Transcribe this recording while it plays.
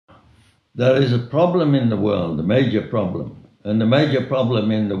there is a problem in the world, a major problem. And the major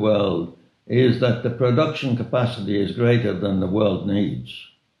problem in the world is that the production capacity is greater than the world needs.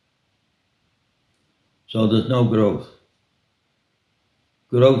 So there's no growth.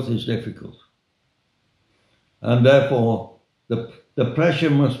 Growth is difficult. And therefore, the pressure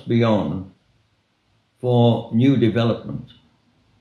must be on for new development.